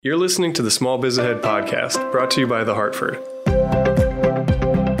You're listening to the Small Biz Ahead podcast, brought to you by The Hartford.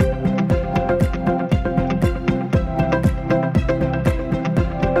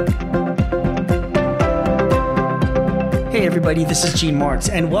 Hey everybody, this is Gene Marks,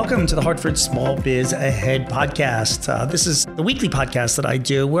 and welcome to the Hartford Small Biz Ahead podcast. This is the weekly podcast that I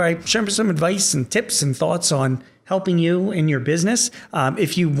do where I share some advice and tips and thoughts on helping you in your business.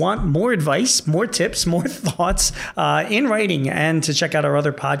 If you want more advice, more tips, more thoughts in writing, and to check out our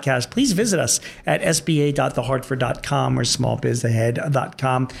other podcasts, please visit us at sba.thehartford.com or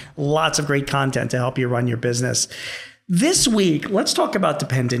smallbizahead.com. Lots of great content to help you run your business. This week, let's talk about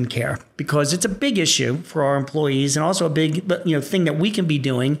dependent care because it's a big issue for our employees and also a big thing that we can be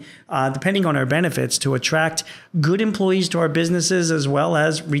doing depending on our benefits to attract good employees to our businesses as well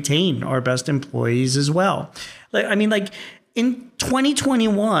as retain our best employees as well. In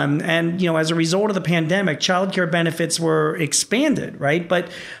 2021, and as a result of the pandemic, childcare benefits were expanded, right? But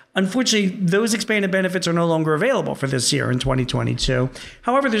unfortunately, those expanded benefits are no longer available for this year in 2022.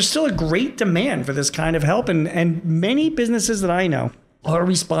 However, there's still a great demand for this kind of help, and many businesses that I know are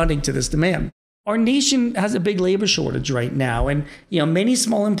responding to this demand. Our nation has a big labor shortage right now, and many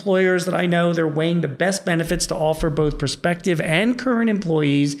small employers that I know, they're weighing the best benefits to offer both prospective and current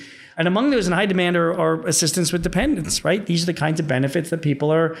employees. And among those in high demand are assistance with dependents, right? These are the kinds of benefits that people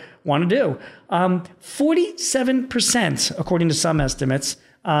want to do. 47%, according to some estimates,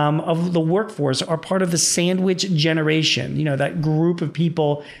 of the workforce are part of the sandwich generation, that group of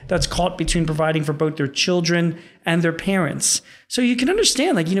people that's caught between providing for both their children and their parents. So you can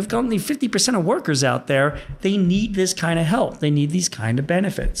understand, if only 50% of workers out there, they need this kind of help. They need these kind of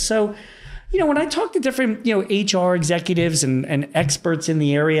benefits. So, when I talk to different, HR executives and experts in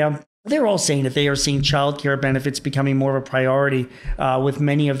the area, they're all saying that they are seeing childcare benefits becoming more of a priority with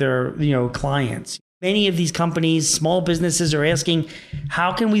many of their, clients. Many of these companies, small businesses are asking,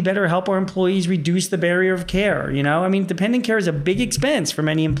 how can we better help our employees reduce the barrier of care? Dependent care is a big expense for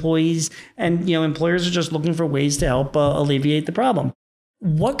many employees, and, employers are just looking for ways to help alleviate the problem.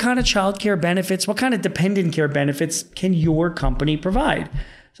 What kind of childcare benefits, what kind of dependent care benefits can your company provide?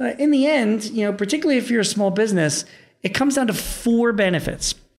 So in the end, particularly if you're a small business, it comes down to 4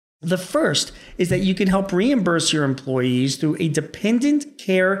 benefits. The first is that you can help reimburse your employees through a Dependent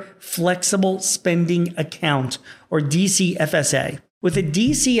Care Flexible Spending Account, or DCFSA. With a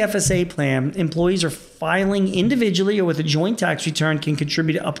DCFSA plan, employees are filing individually or with a joint tax return can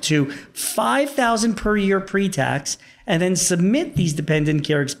contribute up to $5,000 per year pre-tax and then submit these dependent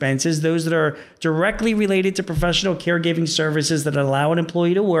care expenses, those that are directly related to professional caregiving services that allow an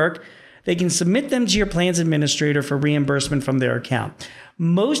employee to work. They can submit them to your plan's administrator for reimbursement from their account.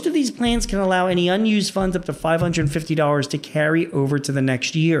 Most of these plans can allow any unused funds up to $550 to carry over to the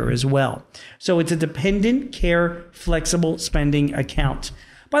next year as well. So it's a Dependent Care Flexible Spending Account.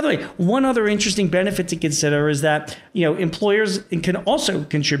 By the way, one other interesting benefit to consider is that, employers can also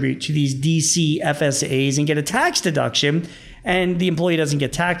contribute to these DCFSAs and get a tax deduction, and the employee doesn't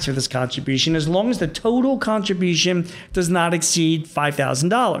get taxed for this contribution as long as the total contribution does not exceed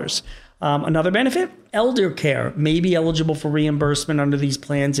 $5,000. Another benefit, elder care may be eligible for reimbursement under these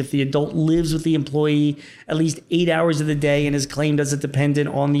plans if the adult lives with the employee at least 8 hours of the day and is claimed as a dependent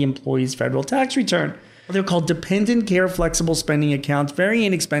on the employee's federal tax return. They're called Dependent Care Flexible Spending Accounts, very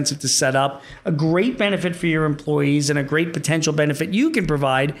inexpensive to set up, a great benefit for your employees and a great potential benefit you can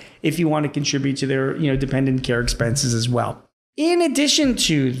provide if you want to contribute to their dependent care expenses as well. In addition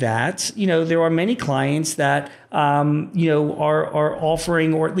to that, there are many clients that, are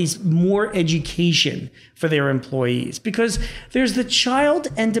offering or at least more education for their employees because there's the Child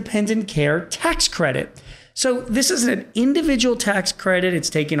and Dependent Care Tax Credit. So this is an individual tax credit. It's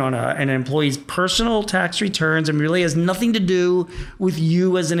taken on an employee's personal tax returns and really has nothing to do with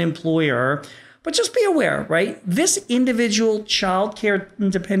you as an employer. But just be aware, right? This individual child care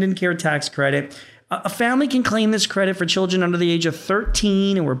and dependent care tax credit, a family can claim this credit for children under the age of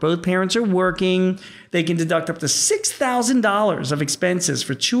 13 and where both parents are working. They can deduct up to $6,000 of expenses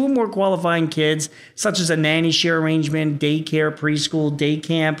for 2 or more qualifying kids, such as a nanny share arrangement, daycare, preschool, day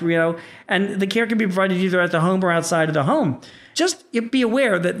camp, and the care can be provided either at the home or outside of the home. Just be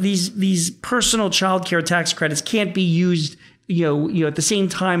aware that these personal child care tax credits can't be used at the same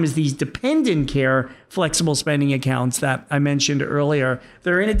time as these dependent care flexible spending accounts that I mentioned earlier.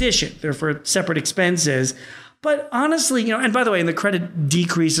 They're in addition. They're for separate expenses. But honestly, and by the way, and the credit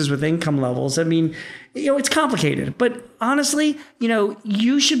decreases with income levels. It's complicated. But honestly,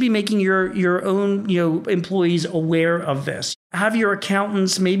 you should be making your own, employees aware of this. Have your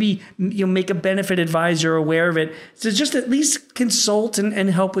accountants, maybe make a benefit advisor aware of it. So just at least consult and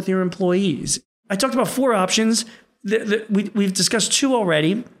help with your employees. I talked about 4 options. We've discussed two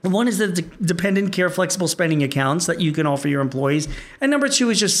already. One is the dependent care flexible spending accounts that you can offer your employees. And number two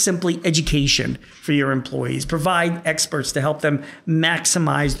is just simply education for your employees. Provide experts to help them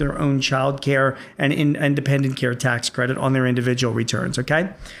maximize their own child care and dependent care tax credit on their individual returns, okay?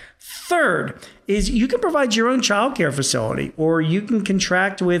 Third is you can provide your own child care facility, or you can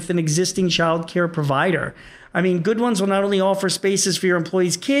contract with an existing child care provider. I mean, good ones will not only offer spaces for your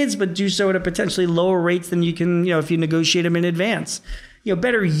employees' kids, but do so at a potentially lower rates than you can, if you negotiate them in advance.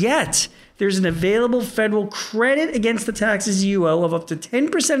 Better yet, there's an available federal credit against the taxes you owe of up to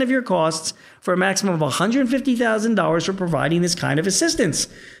 10% of your costs for a maximum of $150,000 for providing this kind of assistance.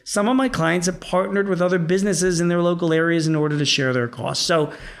 Some of my clients have partnered with other businesses in their local areas in order to share their costs.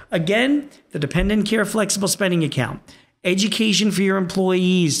 So again, the Dependent Care Flexible Spending Account. Education for your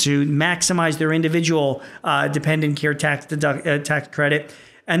employees to maximize their individual dependent care tax credit.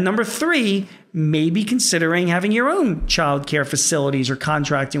 And number three, maybe considering having your own child care facilities or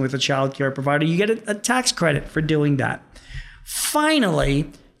contracting with a child care provider. You get a tax credit for doing that. Finally,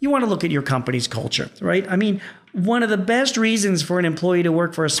 you want to look at your company's culture, right? I mean, one of the best reasons for an employee to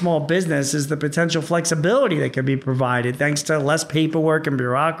work for a small business is the potential flexibility that can be provided thanks to less paperwork and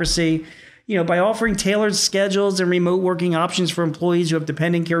bureaucracy. By offering tailored schedules and remote working options for employees who have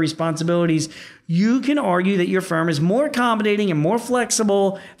dependent care responsibilities, you can argue that your firm is more accommodating and more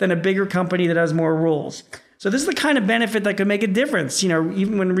flexible than a bigger company that has more rules. So this is the kind of benefit that could make a difference,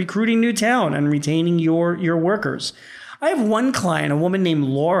 even when recruiting new talent and retaining your workers. I have one client, a woman named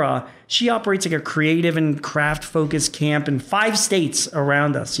Laura. She operates like a creative and craft-focused camp in 5 states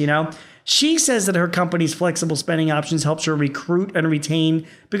around us, She says that her company's flexible spending options helps her recruit and retain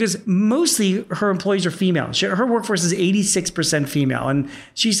because mostly her employees are female. Her workforce is 86% female. And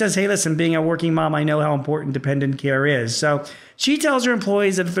she says, hey, listen, being a working mom, I know how important dependent care is. So she tells her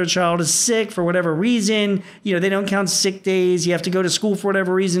employees that if their child is sick for whatever reason, they don't count sick days. You have to go to school for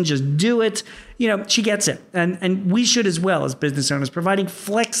whatever reason, just do it. She gets it. And we should as well as business owners. Providing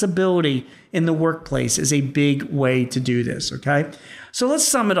flexibility in the workplace is a big way to do this, okay? So let's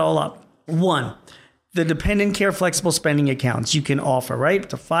sum it all up. 1, the dependent care flexible spending accounts you can offer, right?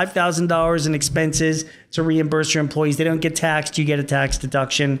 To $5,000 in expenses to reimburse your employees. They don't get taxed. You get a tax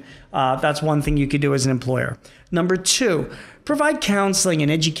deduction. That's one thing you could do as an employer. Number 2, provide counseling and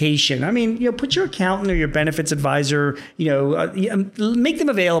education. I mean, put your accountant or your benefits advisor, make them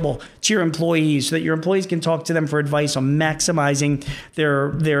available to your employees so that your employees can talk to them for advice on maximizing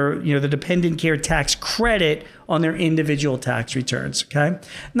their the dependent care tax credit on their individual tax returns, okay?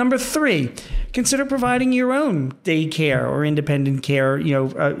 Number 3, consider providing your own daycare or independent care,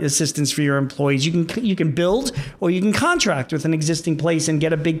 assistance for your employees. You can build or you can contract with an existing place and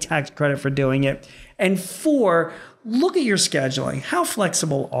get a big tax credit for doing it. And 4, look at your scheduling. How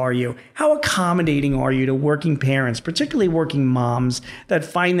flexible are you? How accommodating are you to working parents, particularly working moms that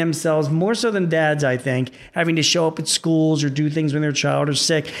find themselves more so than dads, I think, having to show up at schools or do things when their child is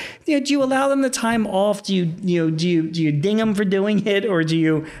sick? Do you allow them the time off? Do you ding them for doing it, or do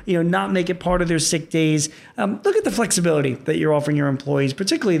you not make it part of their sick days? Look at the flexibility that you're offering your employees,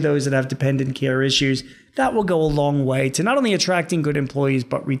 particularly those that have dependent care issues. That will go a long way to not only attracting good employees,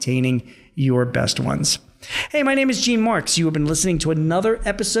 but retaining your best ones. Hey, my name is Gene Marks. You have been listening to another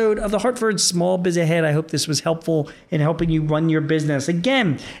episode of the Hartford Small Biz Ahead. I hope this was helpful in helping you run your business.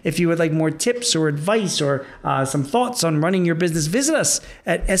 Again, if you would like more tips or advice or some thoughts on running your business, visit us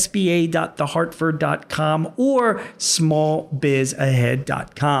at sba.thehartford.com or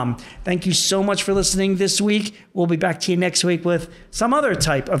smallbizahead.com. Thank you so much for listening this week. We'll be back to you next week with some other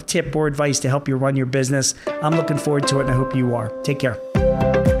type of tip or advice to help you run your business. I'm looking forward to it, and I hope you are. Take care.